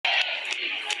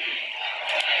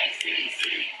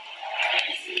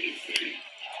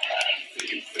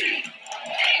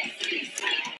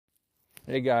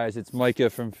Hey guys, it's Micah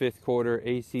from Fifth Quarter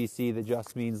ACC, the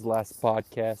Just Means Less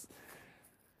podcast.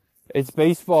 It's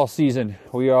baseball season.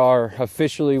 We are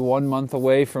officially 1 month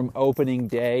away from opening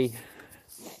day.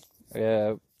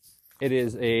 It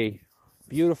is a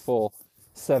beautiful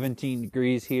 17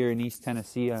 degrees here in East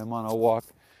Tennessee. I'm on a walk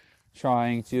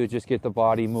trying to just get the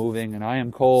body moving, and I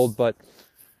am cold, but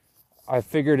I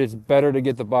figured it's better to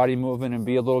get the body moving and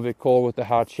be a little bit cold with the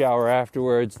hot shower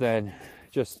afterwards than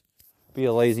just be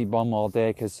a lazy bum all day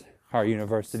because our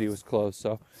university was closed.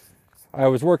 So I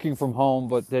was working from home,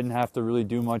 but didn't have to really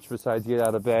do much besides get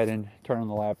out of bed and turn on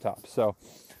the laptop. So,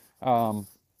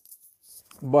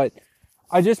 but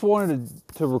I just wanted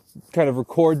to kind of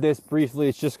record this briefly.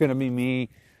 It's just going to be me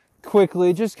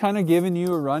quickly, just kind of giving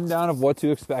you a rundown of what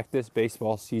to expect this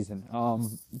baseball season.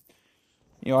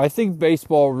 I think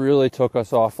baseball really took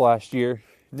us off last year.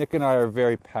 Nick and I are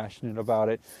very passionate about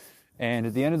it. And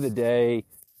at the end of the day,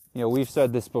 we've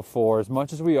said this before, as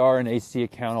much as we are an ACC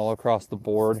account all across the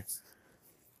board,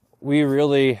 we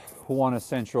really want to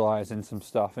centralize in some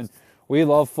stuff. And we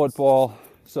love football,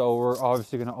 so we're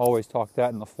obviously going to always talk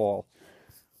that in the fall.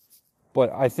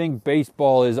 But I think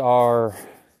baseball is our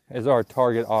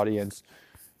target audience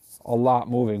a lot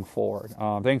moving forward.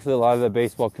 Thankfully, a lot of the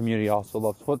baseball community also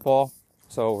loves football,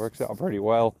 so it works out pretty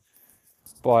well.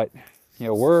 But,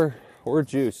 we're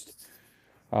juiced.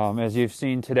 As you've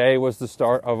seen, today was the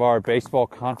start of our baseball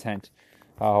content.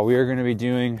 We are going to be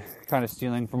doing, kind of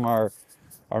stealing from our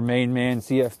main man,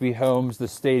 CFB Homes, the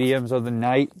stadiums of the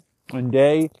night and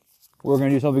day. We're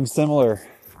going to do something similar.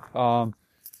 And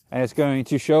it's going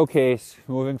to showcase,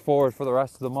 moving forward for the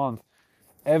rest of the month,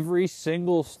 every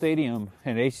single stadium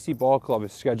an ACC ball club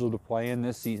is scheduled to play in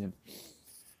this season.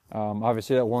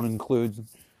 Obviously, that won't include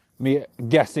me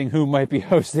guessing who might be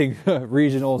hosting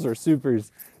regionals or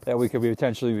supers that we could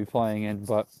potentially be playing in,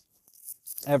 but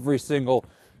every single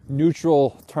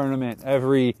neutral tournament,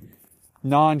 every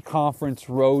non-conference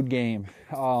road game.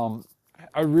 I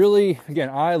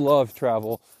love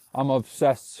travel. I'm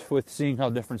obsessed with seeing how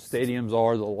different stadiums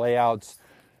are, the layouts,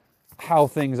 how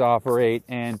things operate,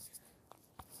 and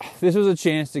this was a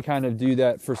chance to kind of do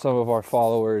that for some of our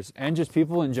followers and just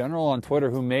people in general on Twitter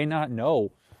who may not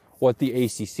know what the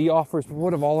ACC offers, but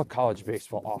what all of college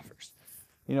baseball offers.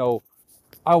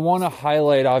 I want to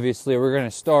highlight, obviously, we're going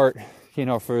to start,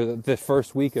 for the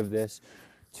first week of this,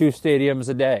 2 stadiums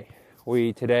a day.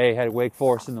 We today had Wake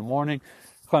Forest in the morning,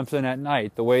 Clemson at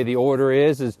night. The way the order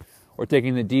is we're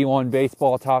taking the D1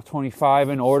 baseball top 25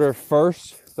 in order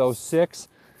first, those 6.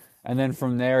 And then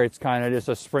from there, it's kind of just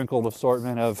a sprinkled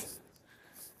assortment of,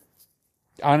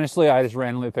 honestly, I just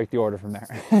randomly picked the order from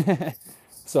there.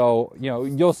 So,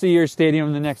 you'll see your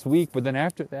stadium the next week, but then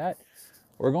after that,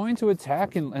 we're going to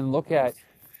attack and look at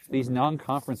these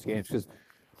non-conference games, because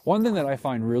one thing that I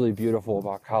find really beautiful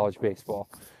about college baseball,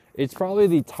 it's probably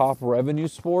the top revenue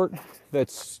sport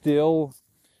that still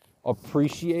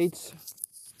appreciates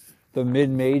the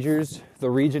mid-majors, the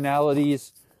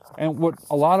regionalities, and what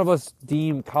a lot of us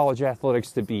deem college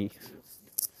athletics to be.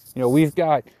 We've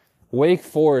got Wake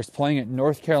Forest playing at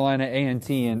North Carolina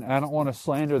A&T, and I don't want to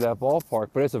slander that ballpark,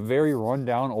 but it's a very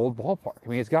run-down old ballpark. I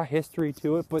mean, it's got history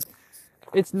to it, but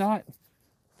it's not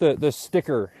the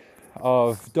sticker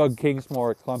of Doug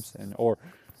Kingsmore at Clemson or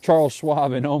Charles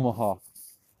Schwab in Omaha.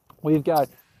 We've got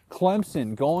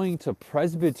Clemson going to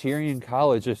Presbyterian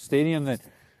College, a stadium that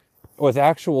with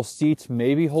actual seats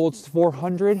maybe holds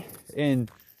 400 in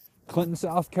Clinton,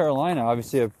 South Carolina.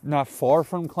 Obviously not far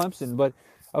from Clemson, but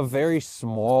a very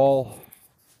small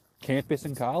campus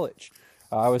and college.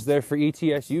 I was there for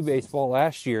ETSU baseball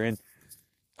last year, and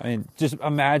just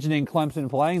imagining Clemson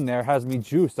playing there has me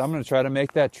juiced. I'm going to try to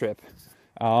make that trip.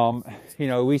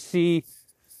 We see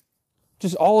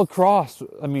just all across.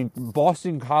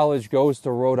 Boston College goes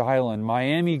to Rhode Island.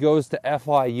 Miami goes to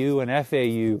FIU and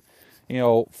FAU.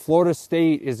 Florida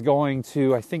State is going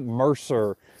to, I think,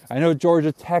 Mercer. I know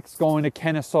Georgia Tech's going to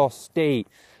Kennesaw State.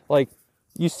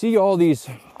 You see all these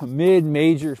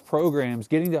mid-major programs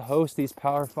getting to host these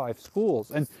Power 5 schools.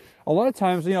 And a lot of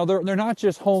times, they're not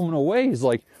just home and aways,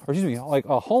 like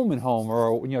a home and home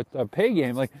or, a pay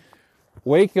game.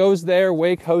 Wake goes there,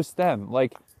 Wake hosts them.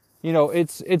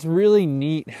 It's really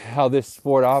neat how this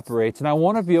sport operates. And I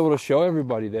want to be able to show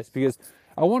everybody this because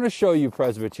I want to show you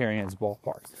Presbyterian's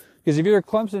ballpark. Because if you're a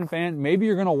Clemson fan, maybe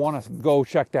you're going to want to go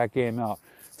check that game out.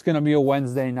 It's going to be a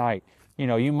Wednesday night.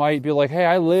 You might be like, hey,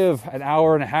 I live an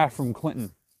hour and a half from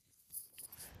Clinton.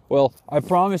 Well, I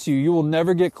promise you will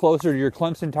never get closer to your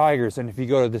Clemson Tigers than if you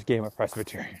go to this game at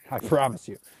Presbyterian. I promise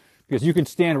you. Because you can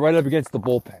stand right up against the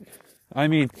bullpen.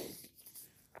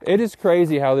 It is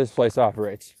crazy how this place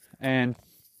operates. And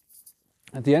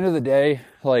at the end of the day,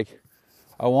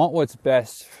 I want what's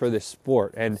best for this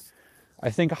sport. And I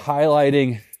think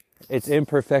highlighting its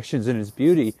imperfections and its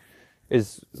beauty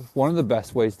is one of the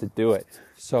best ways to do it.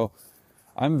 So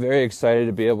I'm very excited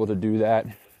to be able to do that.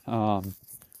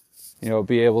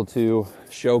 Be able to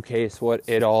showcase what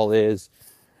it all is.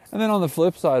 And then on the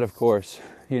flip side, of course,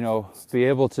 be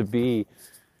able to be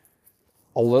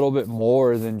a little bit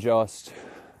more than just,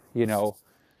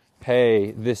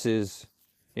 hey, this is,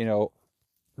 the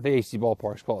ACC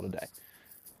Ballparks call today.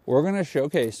 We're going to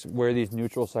showcase where these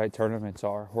neutral site tournaments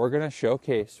are. We're going to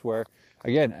showcase where,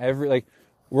 again,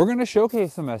 we're going to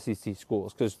showcase some SEC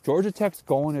schools because Georgia Tech's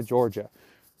going to Georgia.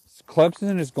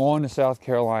 Clemson is going to South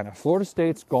Carolina. Florida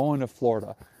State's going to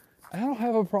Florida. I don't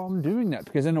have a problem doing that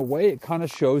because in a way it kind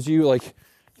of shows you, like, at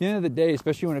the end of the day,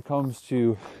 especially when it comes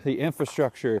to the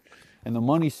infrastructure and the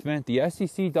money spent, the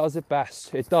SEC does it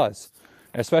best. It does,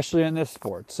 especially in this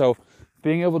sport. So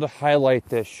being able to highlight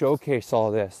this, showcase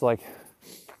all this, like,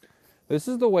 this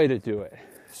is the way to do it.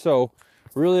 So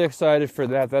really excited for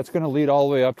that. That's going to lead all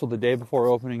the way up till the day before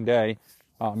opening day.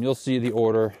 You'll see the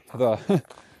order. The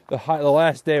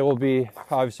last day will be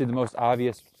obviously the most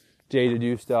obvious day to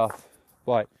do stuff,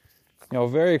 but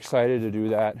very excited to do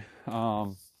that.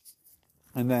 And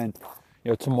then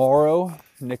tomorrow,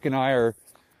 Nick and I are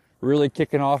really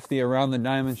kicking off the Around the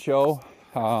Diamond show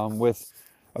with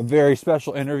a very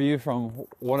special interview from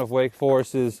one of Wake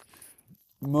Forest's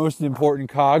most important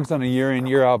cogs on a year in,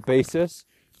 year out basis.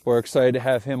 We're excited to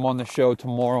have him on the show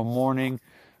tomorrow morning.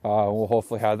 We'll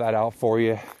hopefully have that out for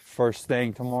you first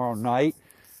thing tomorrow night.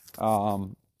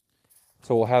 So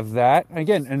we'll have that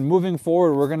again. And moving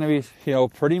forward, we're going to be,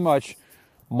 pretty much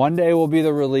Monday will be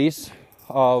the release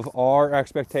of our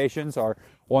expectations, our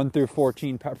 1 through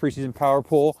 14 preseason power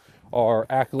pool, our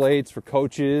accolades for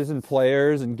coaches and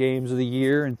players and games of the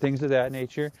year and things of that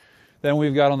nature. Then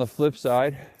we've got on the flip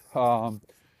side,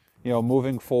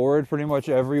 moving forward pretty much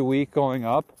every week going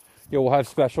up, we'll have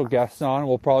special guests on.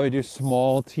 We'll probably do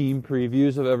small team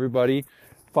previews of everybody,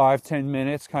 5-10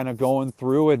 minutes, kind of going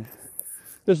through and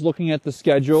just looking at the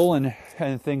schedule and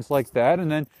things like that.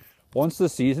 And then once the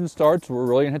season starts, we're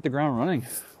really gonna hit the ground running.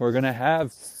 We're gonna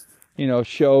have,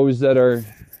 shows that are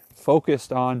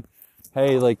focused on,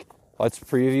 hey, like, let's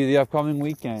preview the upcoming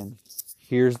weekend.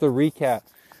 Here's the recap.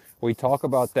 We talk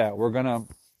about that. We're gonna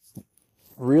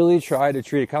really try to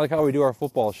treat it kind of like how we do our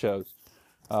football shows.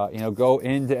 Go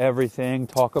into everything,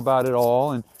 talk about it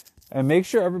all, and make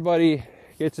sure everybody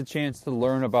gets a chance to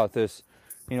learn about this,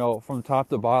 from top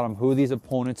to bottom, who these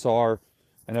opponents are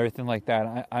and everything like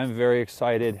that. I'm very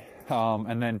excited.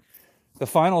 And then the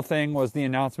final thing was the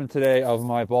announcement today of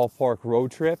my ballpark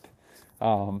road trip.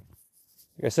 Like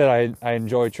I said, I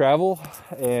enjoy travel,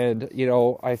 and,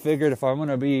 I figured if I'm going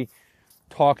to be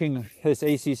talking this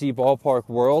ACC ballpark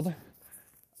world,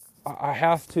 I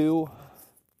have to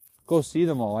go see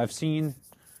them all. I've seen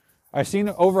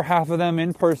over half of them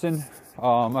in person.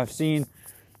 I've seen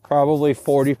probably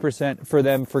 40% for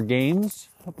them for games,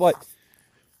 but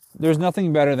there's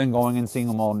nothing better than going and seeing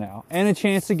them all now. And a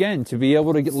chance again to be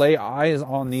able to lay eyes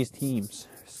on these teams,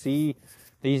 see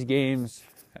these games.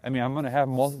 I mean, I'm going to have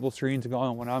multiple screens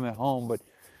going when I'm at home, but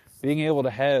being able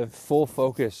to have full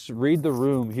focus, read the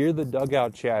room, hear the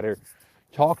dugout chatter,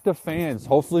 talk to fans,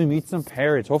 hopefully meet some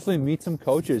parents, hopefully meet some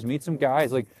coaches, meet some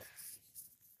guys. Like,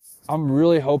 I'm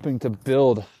really hoping to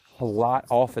build a lot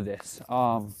off of this.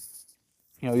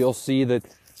 You'll see that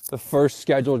the first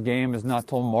scheduled game is not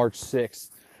till March 6th,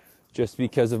 just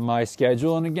because of my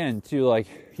schedule. And again, too, like,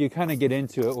 you kind of get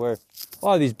into it where a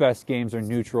lot of these best games are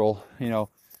neutral.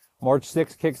 March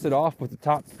 6th kicks it off with the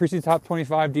preseason top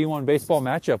 25 D1 baseball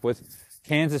matchup with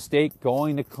Kansas State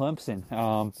going to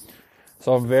Clemson.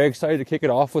 So I'm very excited to kick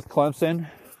it off with Clemson,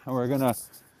 and we're gonna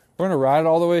ride it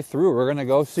all the way through. We're gonna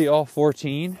go see all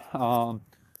 14.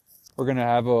 We're gonna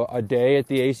have a day at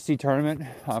the ACC tournament.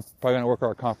 Probably gonna work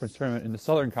our conference tournament in the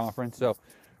Southern Conference, so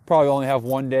probably only have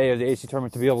one day of the ACC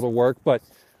tournament to be able to work. But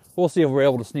we'll see if we're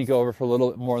able to sneak over for a little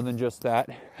bit more than just that.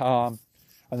 And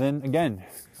then again,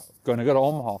 gonna go to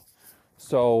Omaha.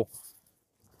 So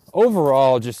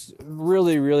overall, just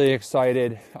really, really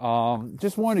excited.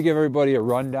 Just wanted to give everybody a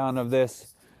rundown of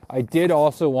this. I did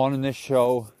also want in this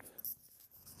show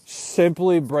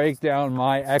simply break down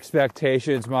my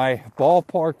expectations, my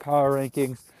ballpark power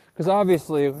rankings, because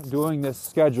obviously doing this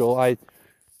schedule, I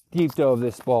deep dove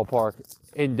this ballpark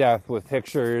in depth with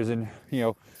pictures and,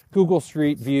 Google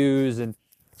Street views, and,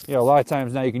 a lot of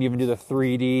times now you can even do the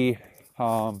 3D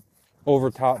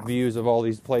over top views of all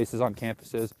these places on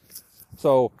campuses.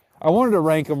 So I wanted to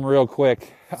rank them real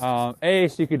quick. A,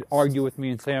 so you could argue with me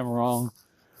and say I'm wrong.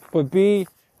 But B,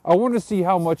 I want to see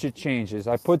how much it changes.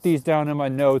 I put these down in my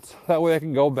notes. That way I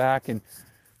can go back and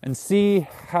and see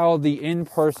how the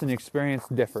in-person experience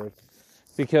differed.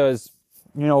 Because,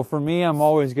 for me, I'm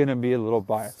always going to be a little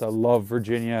biased. I love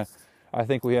Virginia. I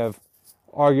think we have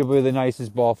arguably the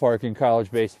nicest ballpark in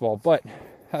college baseball, but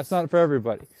that's not for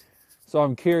everybody. So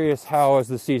I'm curious how, as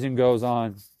the season goes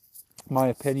on, my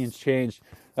opinions change.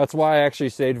 That's why I actually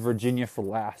saved Virginia for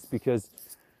last, because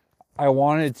I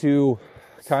wanted to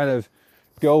kind of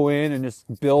go in and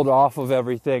just build off of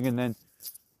everything and then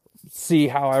see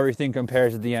how everything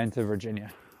compares at the end to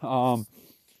Virginia.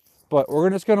 But we're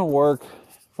just going to work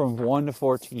from 1 to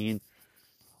 14.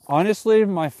 Honestly,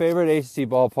 my favorite ACC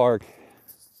ballpark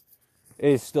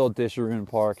is still Disharoon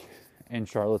Park in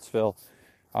Charlottesville.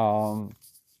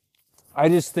 I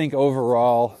just think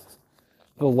overall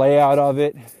the layout of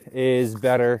it is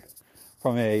better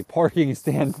from a parking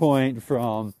standpoint,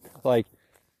 from like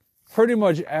pretty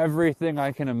much everything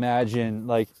I can imagine.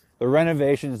 Like the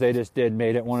renovations they just did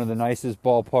made it one of the nicest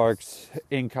ballparks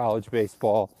in college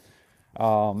baseball.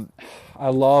 I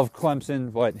love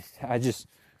Clemson, but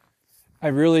I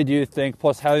really do think,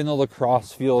 plus having the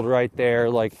lacrosse field right there,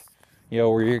 like,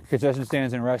 where your concession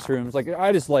stands and restrooms, like,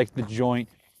 I just like the joint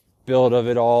build of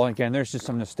it all. Again, there's just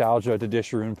some nostalgia to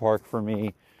Disharoon Park for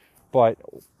me. But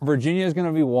Virginia is going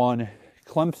to be 1.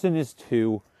 Clemson is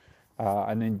 2.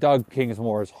 And then Doug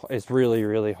Kingsmore is really,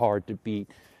 really hard to beat.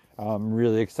 I'm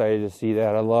really excited to see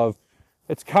that.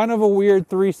 It's kind of a weird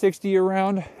 360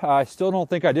 around. I still don't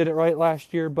think I did it right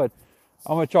last year, but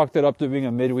I'm going to chalk that up to being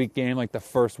a midweek game, like the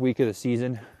first week of the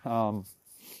season.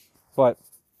 But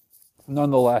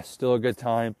nonetheless, still a good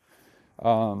time.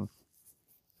 And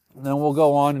then we'll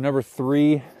go on to number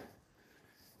 3.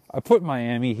 I put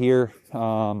Miami here.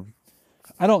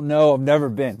 I don't know. I've never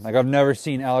been. I've never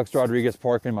seen Alex Rodriguez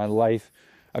Park in my life.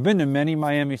 I've been to many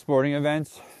Miami sporting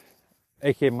events,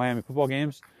 aka Miami football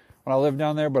games, when I lived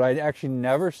down there, but I actually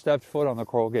never stepped foot on the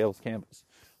Coral Gables campus,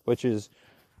 which is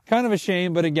kind of a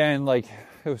shame. But again, it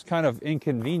was kind of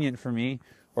inconvenient for me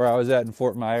where I was at in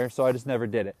Fort Myers, so I just never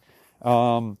did it.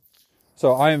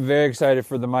 So I am very excited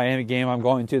for the Miami game I'm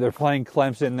going to. They're playing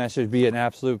Clemson. That should be an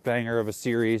absolute banger of a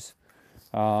series.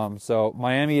 So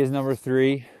Miami is number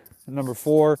 3. Number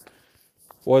 4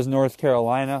 was North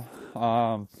Carolina.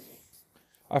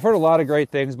 I've heard a lot of great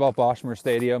things about Boschmer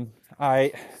Stadium.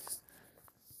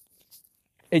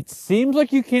 It seems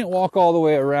like you can't walk all the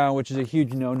way around, which is a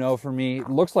huge no-no for me. It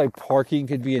looks like parking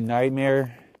could be a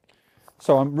nightmare.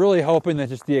 So I'm really hoping that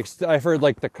just I've heard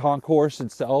the concourse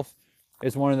itself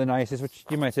is one of the nicest, which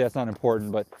you might say that's not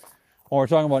important, but when we're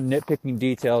talking about nitpicking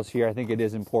details here, I think it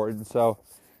is important. So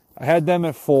I had them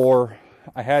at 4.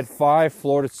 I had 5,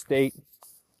 Florida State.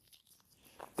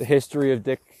 The history of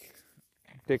Dick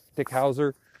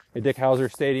Hauser, the Dick Hauser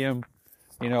Stadium,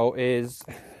 is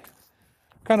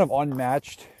kind of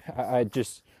unmatched.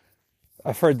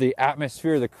 I've heard the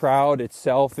atmosphere, the crowd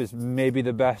itself is maybe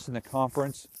the best in the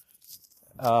conference.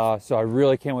 So I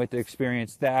really can't wait to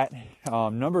experience that.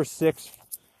 Number 6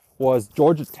 was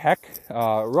Georgia Tech.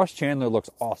 Rush Chandler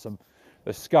looks awesome.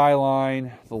 The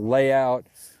skyline, the layout,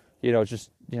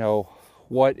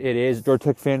 what it is. Georgia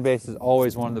Tech fan base is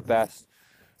always one of the best.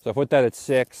 So I put that at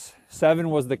 6. 7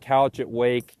 was the couch at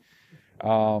Wake.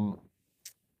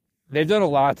 They've done a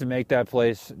lot to make that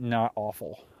place not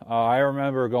awful. I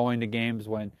remember going to games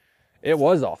when it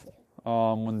was awful.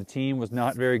 When the team was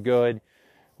not very good.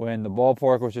 When the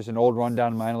ballpark was just an old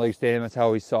rundown minor league stadium. That's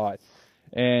how we saw it.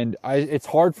 And it's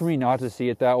hard for me not to see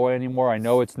it that way anymore. I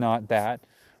know it's not that.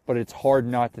 But it's hard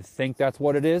not to think that's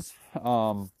what it is.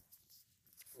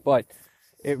 But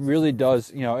it really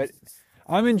does,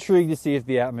 I'm intrigued to see if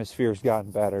the atmosphere's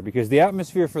gotten better, because the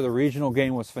atmosphere for the regional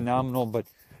game was phenomenal, but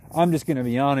I'm just going to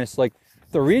be honest,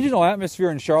 the regional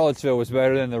atmosphere in Charlottesville was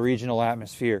better than the regional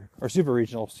atmosphere, or super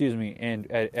regional,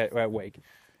 and at Wake,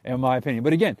 in my opinion.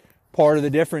 But again, part of the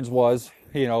difference was,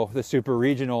 the super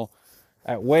regional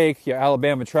at Wake,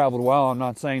 Alabama traveled well, I'm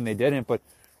not saying they didn't, but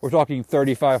we're talking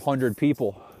 3,500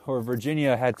 people, where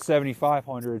Virginia had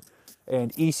 7,500.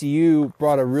 And ECU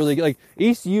brought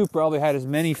ECU probably had as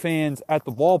many fans at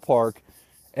the ballpark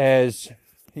as,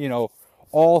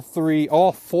 all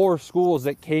 4 schools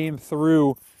that came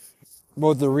through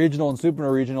both the regional and super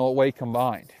regional at Wake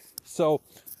combined. So,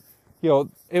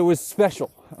 it was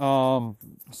special.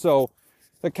 So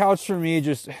the couch for me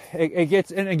it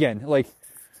gets, and again,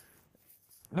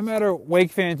 no matter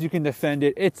Wake fans, you can defend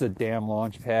it. It's a damn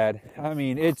launch pad. I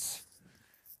mean, it's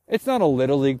not a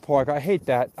little league park. I hate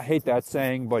that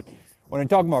saying, but when I'm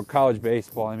talking about college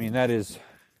baseball, I mean, that is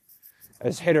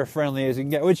as hitter friendly as you can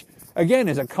get, which again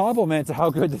is a compliment to how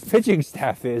good the pitching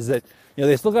staff is, that,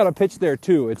 they still got to pitch there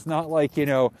too. It's not like,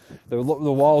 the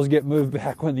walls get moved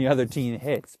back when the other team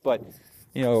hits, but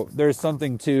there's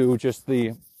something to just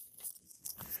the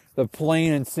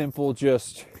plain and simple,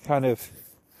 just kind of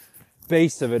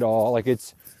base of it all. Like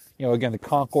it's, again, the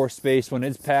concourse space when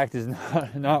it's packed is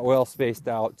not well spaced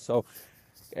out. So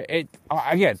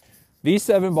again, these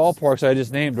 7 ballparks I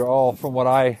just named are all, from what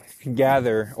I can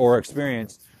gather or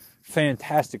experience,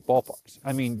 fantastic ballparks.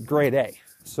 I mean, grade A.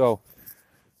 So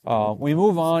we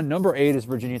move on. Number 8 is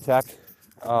Virginia Tech.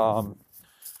 I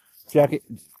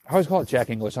always call it Jack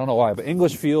English. I don't know why, but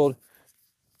English Field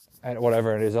at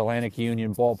whatever it is, Atlantic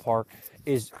Union Ballpark,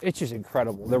 it's just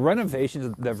incredible. The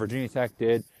renovations that Virginia Tech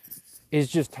did is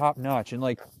just top notch.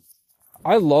 And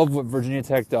I love what Virginia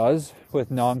Tech does with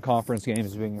non-conference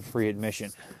games being a free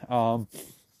admission,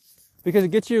 because it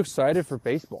gets you excited for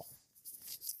baseball.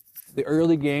 The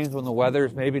early games when the weather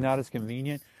is maybe not as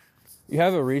convenient, you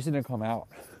have a reason to come out.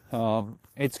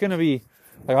 It's going to be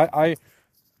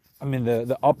I'm in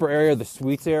the upper area, the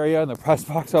suites area, and the press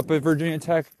box up at Virginia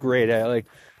Tech. Great.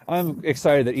 I'm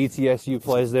excited that ETSU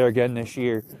plays there again this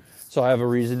year, so I have a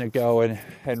reason to go and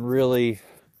really,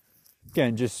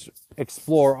 again, just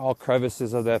explore all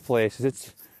crevices of that place.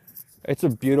 It's a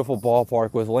beautiful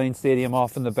ballpark with Lane Stadium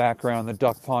off in the background, the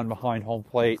duck pond behind home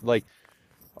plate.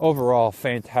 Overall,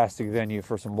 fantastic venue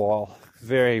for some ball.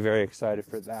 Very, very excited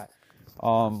for that.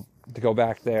 To go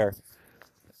back there.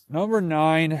 Number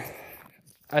 9,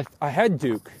 I had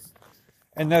Duke,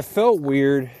 and that felt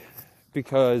weird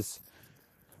because,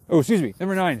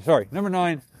 number 9, Number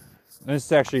 9, this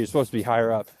is actually supposed to be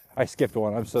higher up. I skipped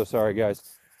one. I'm so sorry, guys.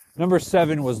 Number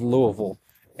 7 was Louisville.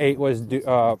 8 was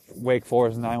Wake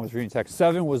Forest. 9 was Virginia Tech.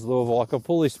 7 was Louisville. I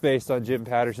completely spaced on Jim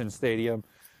Patterson Stadium.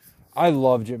 I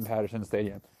love Jim Patterson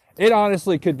Stadium. It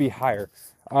honestly could be higher.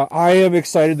 I am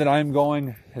excited that I'm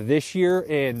going this year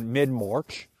in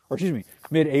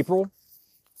mid-April.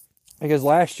 Because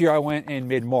last year I went in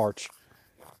mid-March.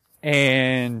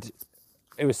 And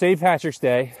it was St. Patrick's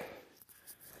Day.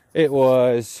 It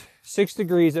was 6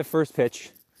 degrees at first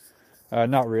pitch.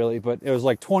 Not really, but it was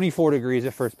 24 degrees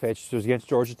at first pitch. So it was against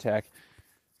Georgia Tech.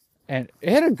 And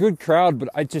it had a good crowd, but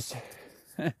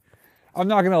I'm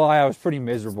not going to lie, I was pretty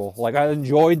miserable. I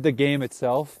enjoyed the game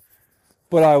itself,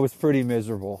 but I was pretty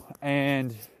miserable.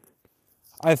 And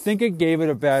I think it gave it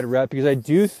a bad rep because I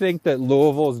do think that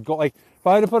Louisville is if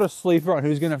I had to put a sleeper on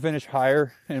who's going to finish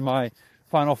higher in my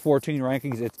Final 14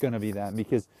 rankings, it's going to be them.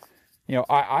 Because,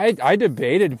 I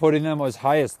debated putting them as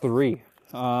high as 3.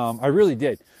 I really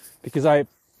did. Because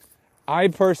I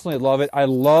personally love it. I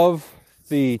love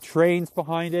the trains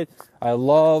behind it. I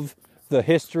love the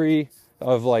history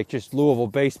of just Louisville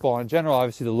baseball in general.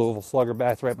 Obviously the Louisville Slugger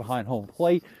bats right behind home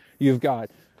plate. You've got,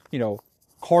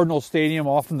 Cardinal Stadium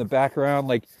off in the background.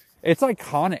 It's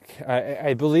iconic.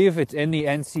 I believe it's in the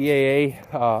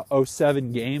NCAA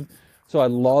 07 game. So I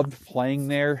loved playing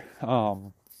there.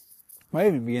 Might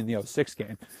even be in the 06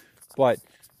 game. But,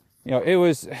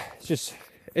 it's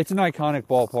an iconic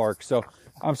ballpark. So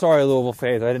I'm sorry, Louisville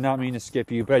fans. I did not mean to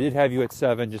skip you, but I did have you at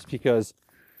 7 just because,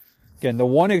 again, the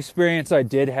one experience I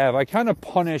did have, I kind of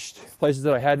punished places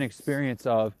that I had an experience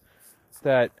of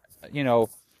that,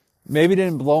 maybe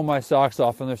didn't blow my socks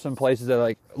off. And there's some places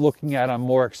that looking at, I'm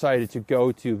more excited to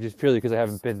go to just purely because I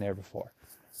haven't been there before.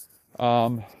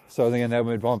 So again, that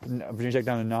would bump Virginia Tech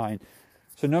down to 9.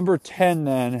 So number 10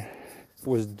 then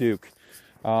was Duke.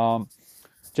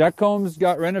 Jack Combs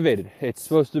got renovated. It's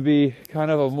supposed to be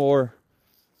kind of a more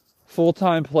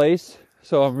full-time place.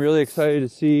 So I'm really excited to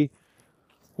see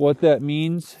what that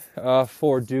means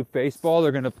for Duke baseball.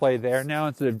 They're going to play there now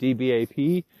instead of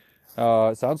DBAP.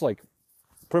 It sounds like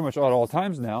pretty much at all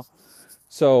times now.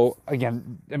 So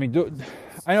again,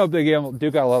 I know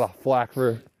Duke got a lot of flack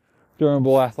for Durham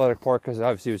Bowl Athletic Park because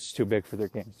obviously it was too big for their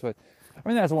games. But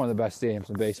that's one of the best stadiums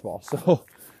in baseball. So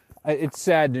it's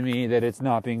sad to me that it's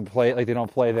not being played, they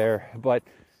don't play there. But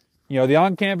the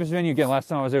on-campus venue, again, last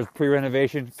time I was there was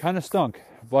pre-renovation, kind of stunk.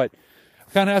 But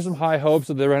I kind of have some high hopes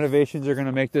that the renovations are going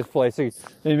to make this place. They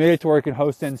made it to where it can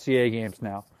host NCAA games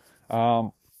now.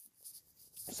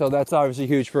 So that's obviously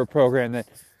huge for a program that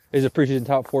is a preseason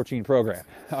top 14 program.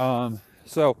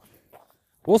 So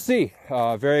we'll see.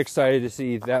 Very excited to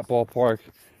see that ballpark.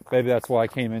 Maybe that's why I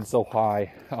came in so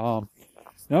high.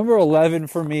 Number 11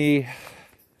 for me,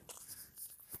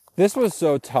 this was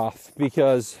so tough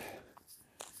because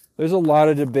there's a lot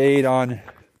of debate on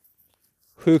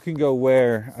who can go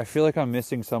where. I feel like I'm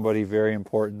missing somebody very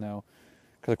important though.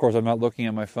 Because of course I'm not looking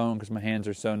at my phone because my hands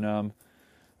are so numb.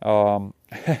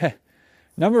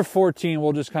 Number 14,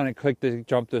 we'll just kind of quick to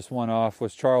jump this one off,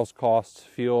 was Charles Cost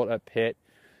Field at Pitt.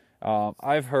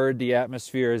 I've heard the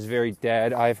atmosphere is very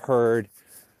dead. I've heard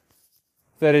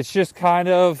that it's just kind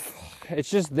of,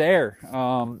 just there.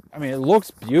 I mean, it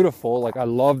looks beautiful. Like, I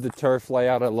love the turf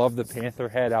layout. I love the Panther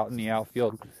head out in the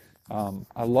outfield.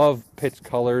 I love Pitt's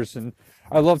colors, and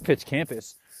I love Pitt's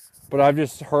campus. But I've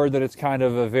just heard that it's kind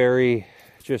of a very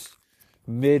just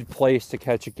mid place to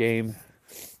catch a game.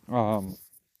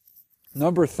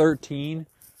 Number 13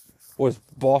 was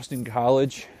Boston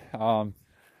College.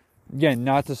 Again,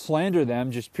 not to slander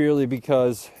them, just purely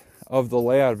because of the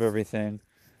layout of everything.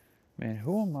 Man,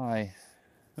 who am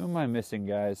I missing,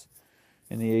 guys,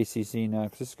 in the ACC now?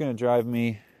 Because it's going to drive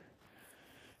me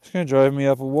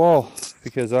up a wall,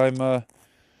 because I'm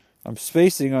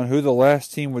spacing on who the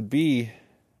last team would be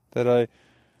that I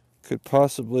could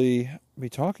possibly be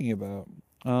talking about.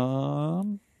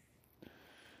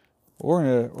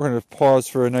 We're gonna pause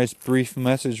for a nice brief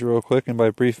message real quick, and by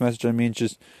brief message I mean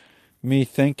just me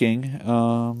thinking,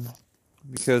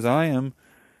 because I am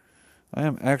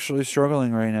actually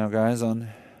struggling right now, guys, on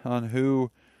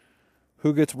who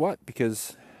gets what,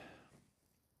 because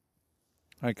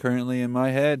I currently in my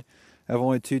head have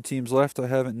only 2 teams left I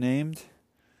haven't named.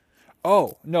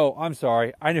 Oh, no, I'm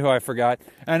sorry. I knew who I forgot.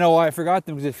 I know why I forgot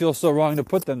them, because it feels so wrong to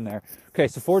put them there. Okay,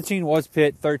 so 14 was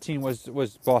Pitt, 13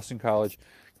 was Boston College.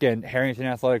 Again, Harrington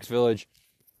Athletics Village.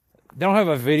 They don't have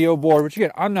a video board, which,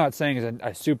 again, I'm not saying is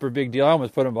a super big deal. I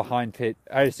almost put them behind Pitt.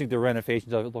 I just think the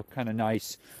renovations of it look kind of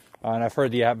nice. And I've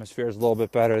heard the atmosphere is a little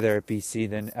bit better there at BC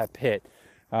than at Pitt.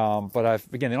 But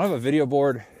again, they don't have a video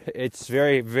board. It's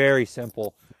very, very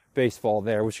simple baseball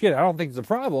there, which, again, I don't think is a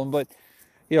problem, but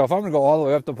you know, if I'm going to go all the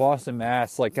way up to Boston,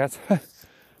 Mass, like, that's,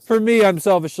 for me, I'm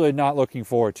selfishly not looking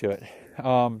forward to it.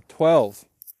 12.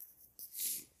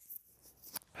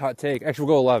 Hot take. Actually,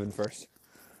 we'll go 11 first.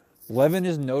 11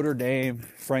 is Notre Dame,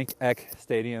 Frank Eck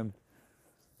Stadium.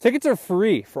 Tickets are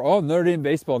free for all Notre Dame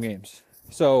baseball games.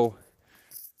 So,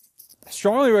 I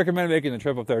strongly recommend making the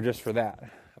trip up there just for that.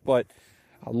 But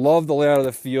I love the layout of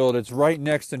the field. It's right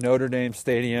next to Notre Dame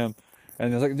Stadium.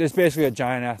 And there's basically a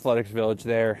giant athletics village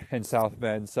there in South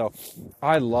Bend. So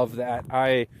I love that.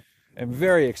 I am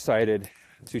very excited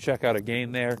to check out a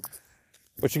game there.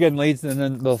 Which again leads to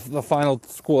the final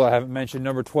school I haven't mentioned,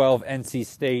 number 12, NC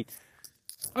State.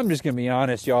 I'm just going to be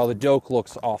honest, y'all. The Doak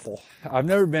looks awful. I've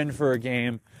never been for a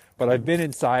game, but I've been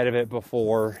inside of it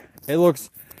before. It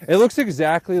looks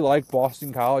exactly like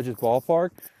Boston College's ballpark,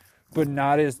 but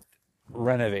not as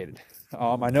renovated.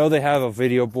 I know they have a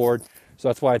video board, so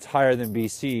that's why it's higher than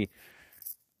BC.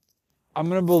 I'm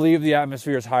going to believe the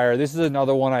atmosphere is higher. This is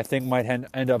another one I think might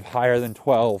end up higher than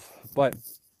 12. But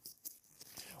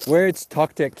where it's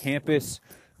tucked at campus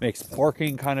makes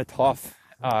parking kind of tough.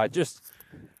 Just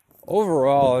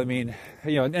overall, I mean,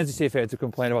 you know, NC State fans have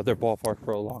complained about their ballpark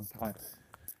for a long time.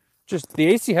 Just the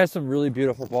AC has some really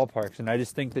beautiful ballparks, and I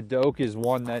just think the Doak is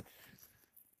one that,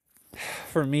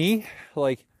 for me,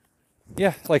 like,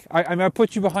 yeah, like, I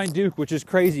put you behind Duke, which is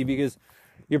crazy because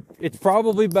it's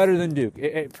probably better than Duke.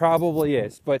 It probably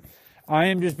is. But I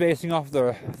am just basing off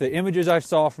the images I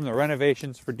saw from the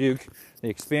renovations for Duke, the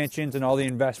expansions, and all the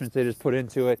investments they just put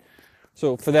into it.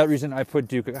 So for that reason, I put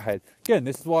Duke ahead. Again,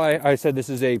 this is why I said this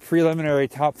is a preliminary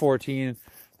top 14,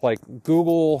 like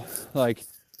Google, like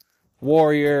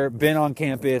Warrior, been on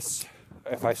campus,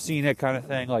 if I've seen it kind of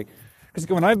thing. Like, because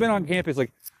when I've been on campus,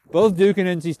 like, both Duke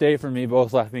and NC State for me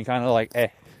both left me kind of like, eh.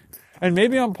 And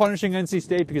maybe I'm punishing NC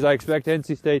State because I expect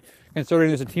NC State, considering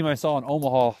there's a team I saw in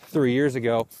Omaha 3 years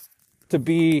ago, to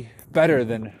be better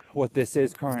than what this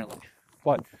is currently.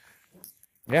 But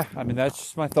yeah, I mean, that's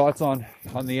just my thoughts on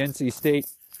the NC State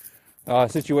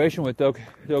situation with Doak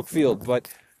Field. But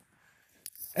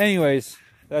anyways,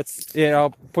 that's it.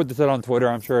 I'll put this out on Twitter.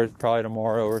 I'm sure it's probably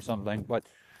tomorrow or something. But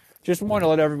just want to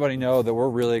let everybody know that we're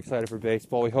really excited for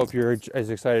baseball. We hope you're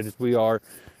as excited as we are.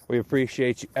 We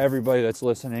appreciate everybody that's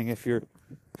listening. If you're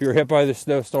hit by the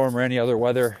snowstorm or any other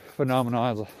weather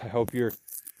phenomenon, I hope you're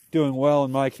doing well.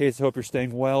 In my case, I hope you're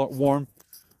staying warm.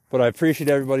 But I appreciate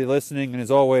everybody listening. And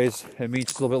as always, it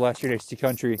means a little bit last year in ACC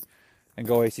country. And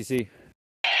go ACC.